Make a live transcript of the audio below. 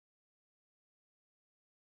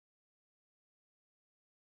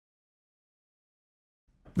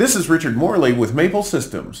This is Richard Morley with Maple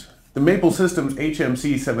Systems. The Maple Systems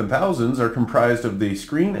HMC7000s are comprised of the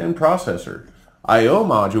screen and processor. I/O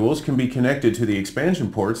modules can be connected to the expansion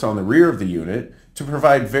ports on the rear of the unit to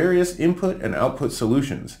provide various input and output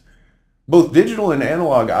solutions. Both digital and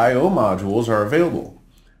analog I/O modules are available.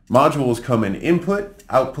 Modules come in input,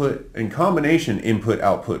 output, and combination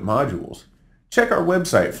input-output modules. Check our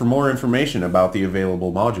website for more information about the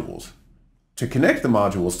available modules. To connect the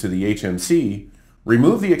modules to the HMC,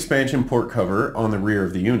 remove the expansion port cover on the rear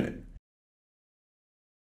of the unit.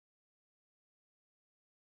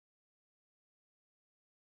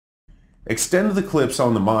 Extend the clips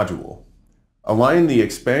on the module. Align the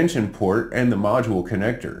expansion port and the module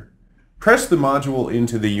connector. Press the module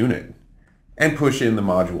into the unit and push in the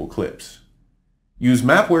module clips. Use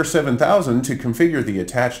Mapware 7000 to configure the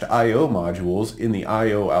attached I/O modules in the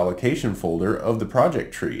I/O allocation folder of the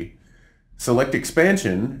project tree. Select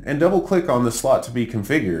Expansion and double-click on the slot to be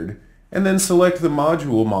configured, and then select the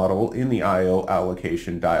module model in the I/O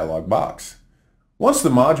allocation dialog box. Once the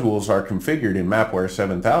modules are configured in Mapware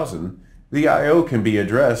 7000, the I/O can be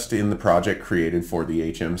addressed in the project created for the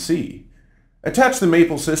HMC. Attach the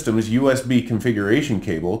Maple Systems USB configuration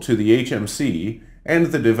cable to the HMC and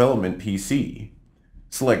the development PC.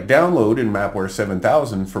 Select Download in Mapware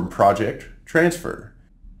 7000 from Project, Transfer.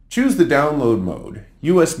 Choose the download mode,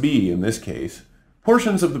 USB in this case,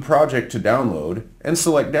 portions of the project to download, and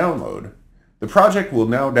select Download. The project will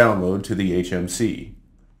now download to the HMC.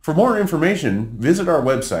 For more information, visit our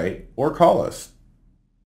website or call us.